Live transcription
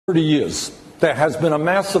30 years, there has been a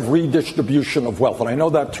massive redistribution of wealth. And I know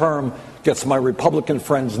that term gets my Republican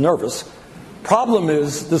friends nervous. Problem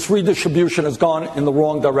is, this redistribution has gone in the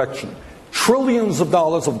wrong direction. Trillions of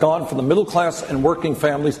dollars have gone from the middle class and working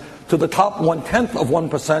families to the top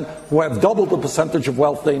 1/10% who have double the percentage of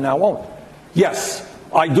wealth they now own. Yes,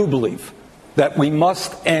 I do believe that we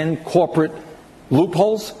must end corporate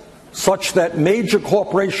loopholes such that major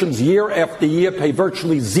corporations year after year pay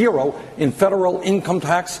virtually zero in federal income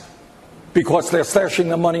tax because they're stashing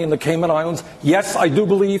their money in the Cayman Islands. Yes, I do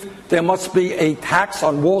believe there must be a tax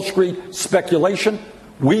on Wall Street speculation.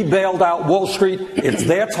 We bailed out Wall Street. It's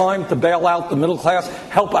their time to bail out the middle class,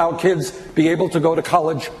 help our kids be able to go to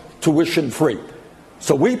college tuition free.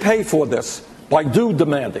 So we pay for this by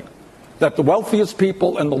demanding that the wealthiest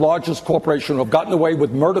people and the largest corporations who have gotten away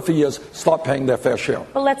with murder for years start paying their fair share.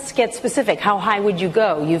 Well, let's get specific. How high would you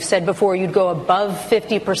go? You've said before you'd go above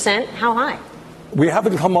 50%. How high? We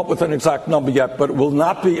haven't come up with an exact number yet, but it will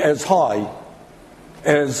not be as high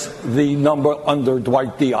as the number under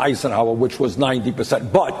Dwight D. Eisenhower, which was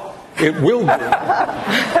 90%. But it will be.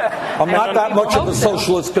 I'm not that much of a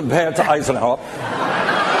socialist compared to Eisenhower.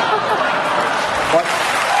 But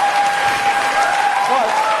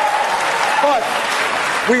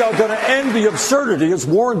we are going to end the absurdity, as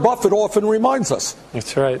Warren Buffett often reminds us.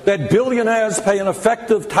 That's right. That billionaires pay an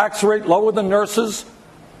effective tax rate lower than nurses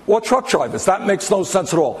or truck drivers. That makes no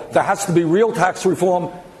sense at all. There has to be real tax reform,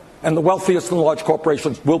 and the wealthiest and large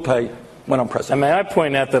corporations will pay when I'm president. May I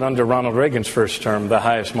point out that under Ronald Reagan's first term, the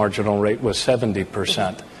highest marginal rate was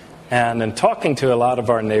 70%. And in talking to a lot of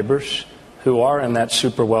our neighbors who are in that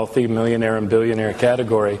super wealthy millionaire and billionaire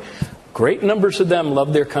category, great numbers of them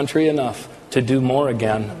love their country enough to do more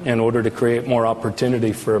again in order to create more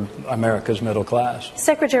opportunity for America's middle class.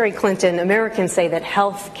 Secretary Clinton, Americans say that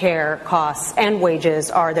health care costs and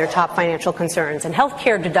wages are their top financial concerns, and health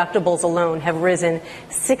care deductibles alone have risen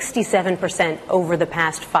 67% over the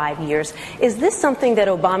past 5 years. Is this something that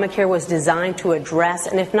Obamacare was designed to address,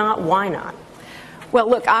 and if not, why not? Well,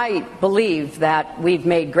 look, I believe that we've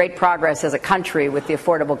made great progress as a country with the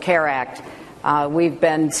Affordable Care Act. We've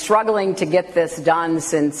been struggling to get this done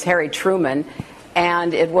since Harry Truman,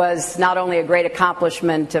 and it was not only a great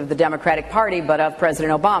accomplishment of the Democratic Party, but of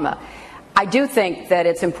President Obama. I do think that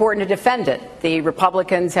it's important to defend it. The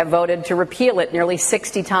Republicans have voted to repeal it nearly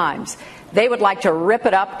 60 times. They would like to rip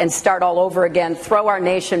it up and start all over again, throw our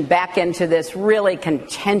nation back into this really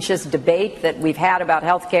contentious debate that we've had about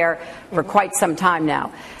health care for quite some time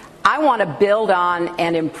now. I want to build on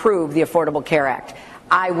and improve the Affordable Care Act.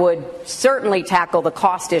 I would certainly tackle the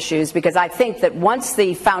cost issues, because I think that once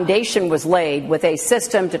the foundation was laid with a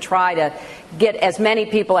system to try to get as many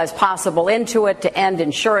people as possible into it, to end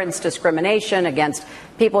insurance discrimination against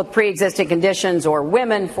people with pre-existing conditions or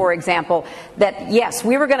women, for example, that yes,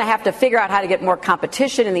 we were going to have to figure out how to get more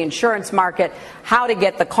competition in the insurance market, how to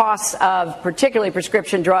get the costs of particularly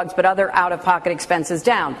prescription drugs but other out-of-pocket expenses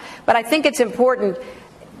down. But I think it's important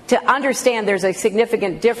to understand there's a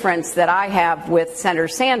significant difference that I have with Senator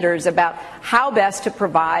Sanders about how best to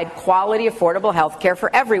provide quality, affordable health care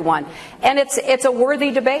for everyone. And it's a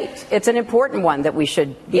worthy debate. It's an important one that we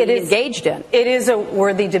should be engaged in. It is a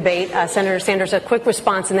worthy debate. Senator Sanders, a quick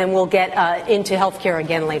response, and then we'll get into health care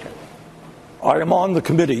again later. I am on the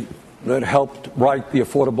committee that helped write the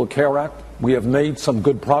Affordable Care Act. We have made some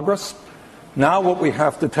good progress. Now what we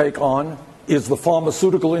have to take on is the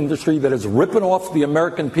pharmaceutical industry that is ripping off the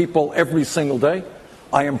American people every single day.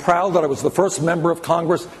 I am proud that I was the first member of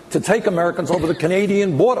Congress to take Americans over the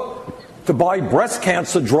Canadian border to buy breast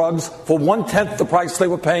cancer drugs for 1/10 the price they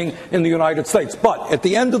were paying in the United States. But at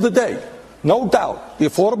the end of the day, no doubt, the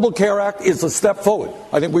Affordable Care Act is a step forward.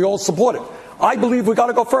 I think we all support it. I believe we've got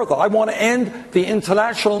to go further. I want to end the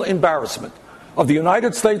international embarrassment of the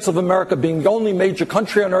United States of America being the only major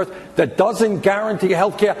country on earth that doesn't guarantee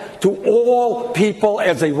health care to all people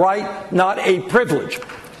as a right, not a privilege.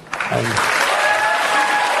 And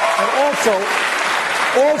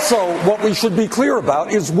also, what we should be clear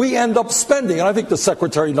about is we end up spending, and I think the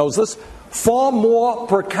Secretary knows this, far more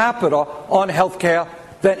per capita on health care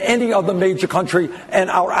than any other major country, and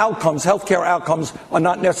our outcomes, healthcare outcomes, are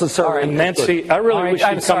not necessarily. And Nancy, I really wish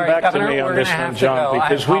you'd come back to me on this one, John,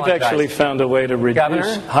 because we've actually found a way to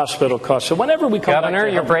reduce hospital costs. So whenever we come Governor, back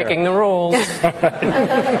to you're breaking the rules.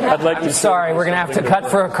 I'd like to. Sorry, we're going to have to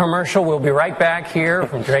cut for a commercial. We'll be right back here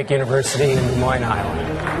from Drake University in Des Moines,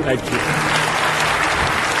 Iowa. Thank you.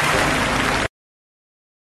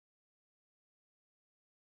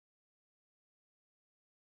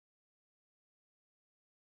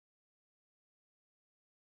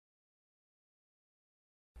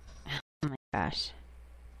 Gosh.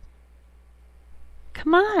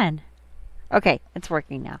 Come on. Okay, it's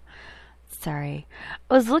working now. Sorry.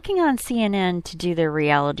 I was looking on CNN to do their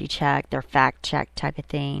reality check, their fact check type of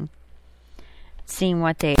thing. Seeing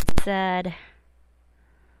what they said.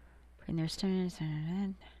 Bring their students.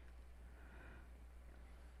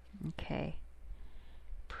 Okay.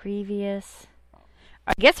 Previous.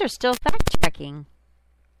 I guess they're still fact checking.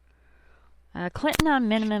 Clinton on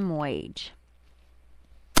minimum wage.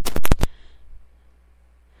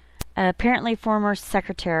 Apparently, former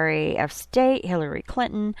Secretary of State Hillary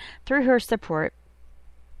Clinton, through her support,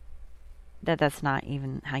 that's not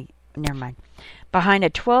even how. Never mind. Behind a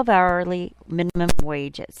 12-hourly minimum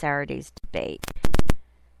wage at Saturday's debate.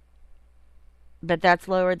 But that's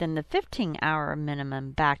lower than the 15-hour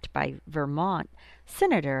minimum backed by Vermont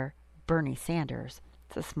Senator Bernie Sanders.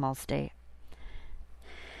 It's a small state.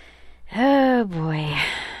 Oh, boy.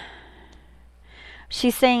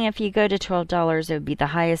 She's saying if you go to $12, it would be the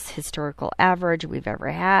highest historical average we've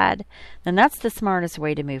ever had. Then that's the smartest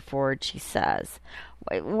way to move forward, she says.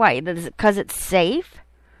 Why? Because it's safe?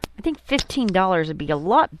 I think $15 would be a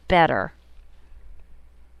lot better.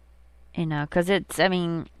 You know, because it's, I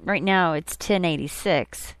mean, right now it's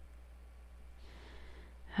 $10.86.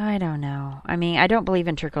 I don't know. I mean, I don't believe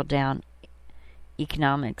in trickle-down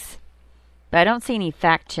economics. But I don't see any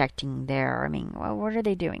fact-checking there. I mean, well, what are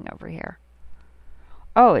they doing over here?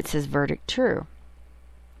 Oh, it says verdict true.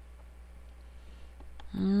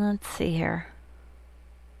 Let's see here.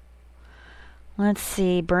 Let's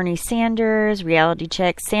see. Bernie Sanders, reality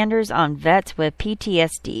check. Sanders on vets with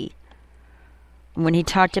PTSD. When he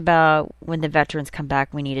talked about when the veterans come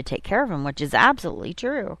back, we need to take care of them, which is absolutely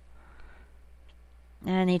true.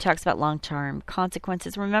 And he talks about long-term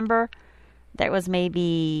consequences. Remember, that was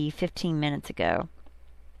maybe 15 minutes ago.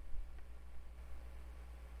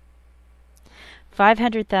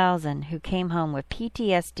 500,000 who came home with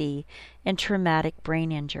PTSD and traumatic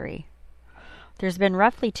brain injury. There's been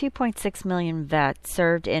roughly 2.6 million vets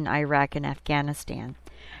served in Iraq and Afghanistan.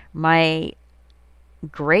 My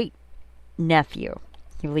great nephew,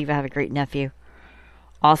 you believe I have a great nephew,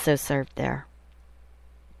 also served there.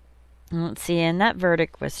 Let's see, and that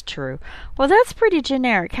verdict was true. Well, that's pretty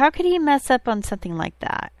generic. How could he mess up on something like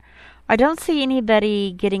that? I don't see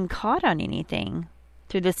anybody getting caught on anything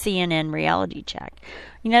through the CNN reality check.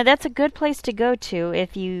 You know, that's a good place to go to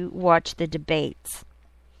if you watch the debates.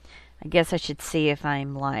 I guess I should see if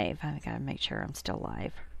I'm live. I've got to make sure I'm still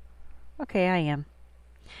live. Okay, I am.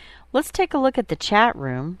 Let's take a look at the chat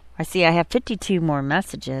room. I see I have 52 more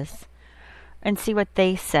messages. And see what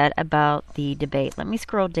they said about the debate. Let me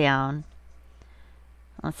scroll down.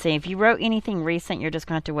 Let's see. If you wrote anything recent, you're just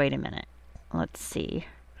going to have to wait a minute. Let's see.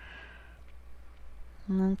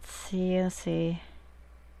 Let's see.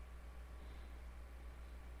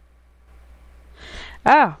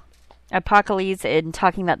 Oh, Apocalypse, in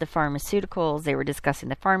talking about the pharmaceuticals, they were discussing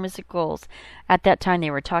the pharmaceuticals. At that time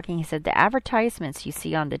they were talking, he said, the advertisements you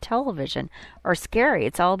see on the television are scary.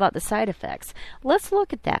 It's all about the side effects. Let's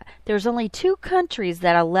look at that. There's only 2 countries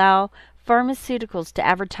that allow pharmaceuticals to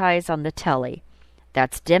advertise on the telly.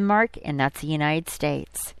 That's Denmark and that's the United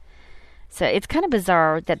States. So it's kind of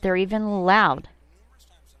bizarre that they're even allowed.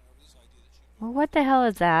 Well, what the hell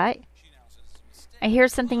is that? I hear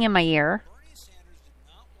something in my ear.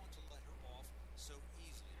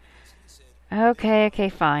 Okay,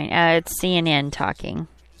 fine. It's CNN talking.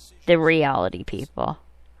 The reality people.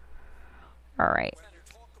 Alright.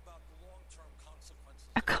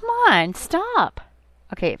 Oh, come on, stop.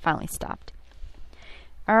 Okay, it finally stopped.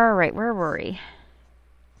 Alright, where were we?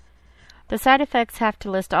 The side effects have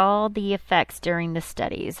to list all the effects during the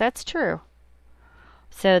studies. That's true.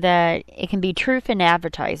 So that it can be truth in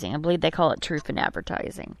advertising. I believe they call it truth in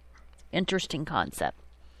advertising. Interesting concept.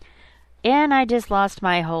 And I just lost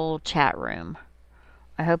my whole chat room.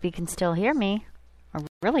 I hope you can still hear me. I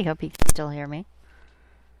really hope you can still hear me.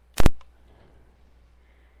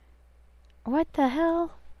 What the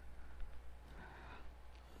hell?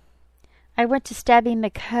 I went to Stabby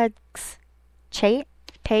McHug's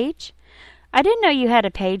page. I didn't know you had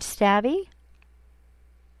a page, Stabby.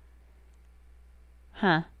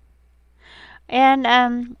 Huh.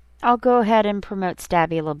 And, I'll go ahead and promote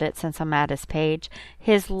Stabby a little bit since I'm at his page.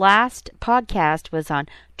 His last podcast was on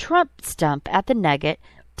Trump Stump at the Nugget,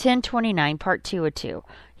 1029, part 202.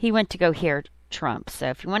 He went to go hear Trump. So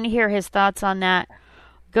if you want to hear his thoughts on that,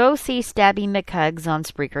 go see Stabby McHugs on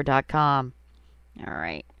Spreaker.com. All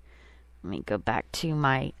right. Let me go back to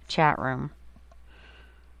my chat room.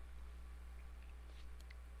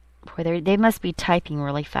 Boy, they must be typing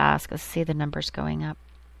really fast because see the numbers going up.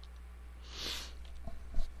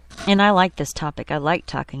 And I like this topic. I like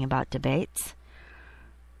talking about debates.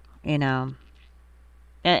 You know,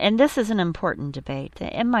 And this is an important debate,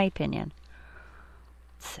 in my opinion.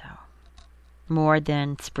 So, more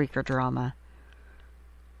than Spreaker drama.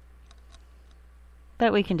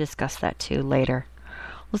 But we can discuss that too later.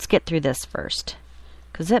 Let's get through this first,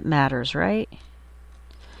 because it matters, right?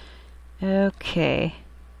 Okay.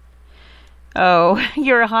 Oh,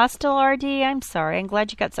 you're a hostile, RD? I'm sorry. I'm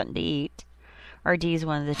glad you got something to eat. RD is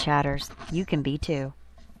one of the chatters. You can be too.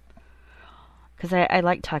 Because I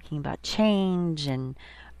like talking about change and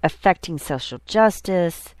affecting social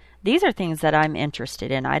justice. These are things that I'm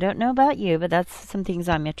interested in. I don't know about you, but that's some things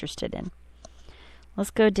I'm interested in. Let's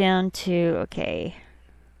go down to, okay.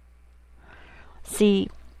 See.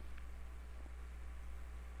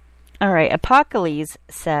 All right. Apocalypse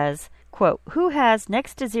says, quote, who has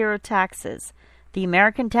next to zero taxes? The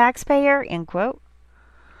American taxpayer, end quote.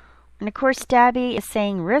 And of course, Stabby is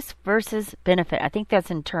saying risk versus benefit. I think that's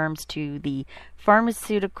in terms to the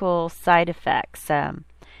pharmaceutical side effects.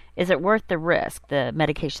 Is it worth the risk, the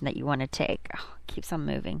medication that you want to take? Oh, it keeps on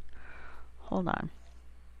moving. Hold on.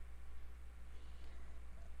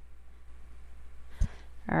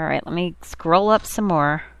 All right, let me scroll up some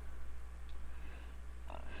more.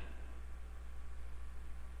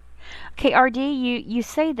 Okay, RD, you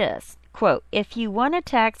say this. Quote, if you want to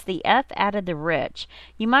tax the F out of the rich,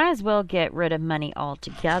 you might as well get rid of money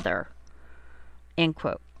altogether. End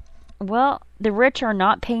quote. Well, the rich are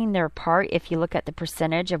not paying their part if you look at the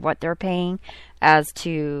percentage of what they're paying as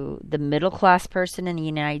to the middle class person in the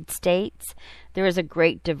United States. There is a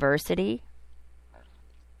great diversity.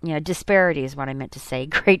 Disparity is what I meant to say.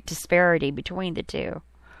 Great disparity between the two.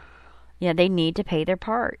 They need to pay their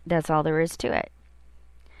part. That's all there is to it.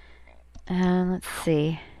 Let's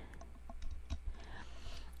see.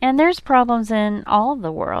 And there's problems in all of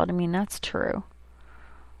the world. I mean, that's true.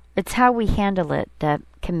 It's how we handle it that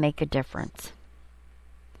can make a difference.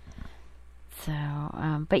 So,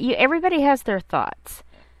 but everybody has their thoughts.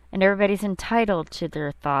 And everybody's entitled to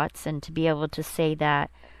their thoughts and to be able to say that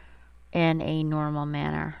in a normal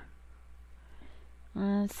manner.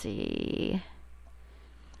 Let's see.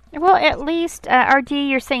 Well, at least, RD,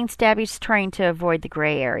 you're saying Stabby's trying to avoid the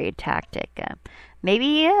gray area tactic. Maybe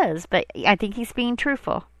he is, but I think he's being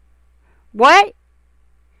truthful. What?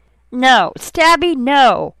 No. Stabby,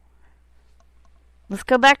 no. Let's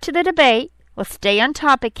go back to the debate. Let's stay on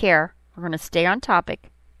topic here. We're going to stay on topic.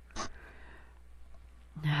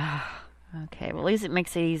 Okay, well, at least it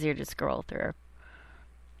makes it easier to scroll through.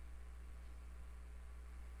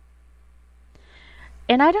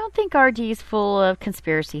 And I don't think RD's full of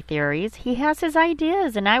conspiracy theories. He has his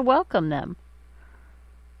ideas, and I welcome them.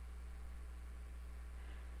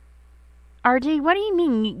 RD, what do you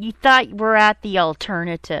mean you thought we're at the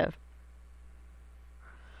alternative?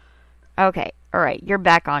 Okay, alright, you're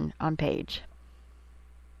back on page.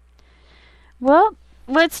 Well,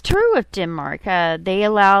 what's true of Denmark? They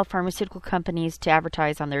allow pharmaceutical companies to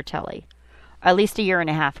advertise on their telly. At least a year and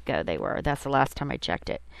a half ago they were. That's the last time I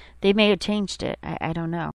checked it. They may have changed it. I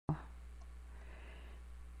don't know.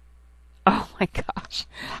 Oh my gosh.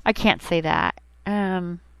 I can't say that.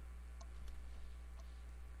 Am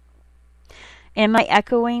I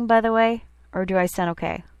echoing, by the way? Or do I sound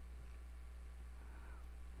okay?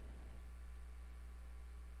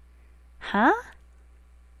 Huh?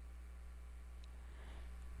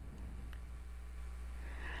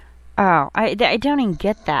 Oh, I don't even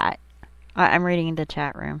get that. I'm reading in the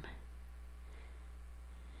chat room.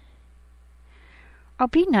 Oh,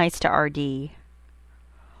 be nice to RD.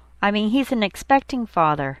 I mean, he's an expecting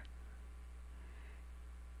father.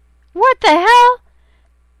 What the hell?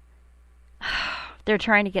 They're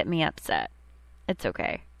trying to get me upset. It's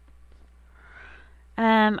okay.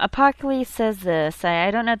 Apocalypse says this. I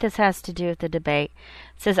don't know if this has to do with the debate.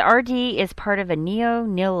 It says RD is part of a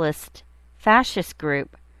neo-nihilist fascist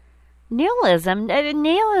group. Nihilism?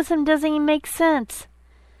 Nihilism doesn't even make sense.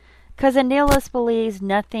 Because a nihilist believes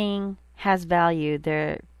nothing has value.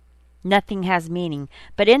 Nothing has meaning.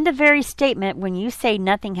 But in the very statement, when you say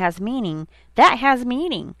nothing has meaning, that has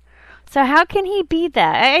meaning. So how can he be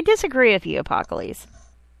that? I disagree with you, Apocalypse.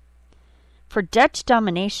 For Dutch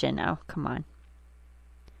domination. Oh, come on.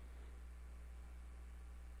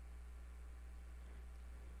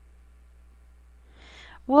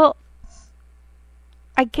 Well,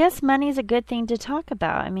 I guess money's a good thing to talk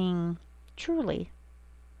about. I mean, truly.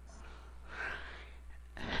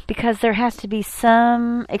 Because there has to be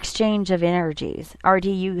some exchange of energies. RD,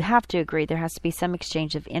 you have to agree there has to be some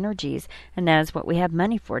exchange of energies, and that is what we have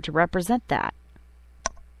money for, to represent that.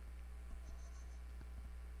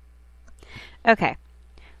 Okay.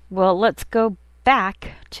 Well, let's go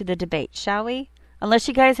back to the debate, shall we? Unless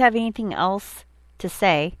you guys have anything else to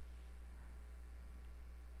say.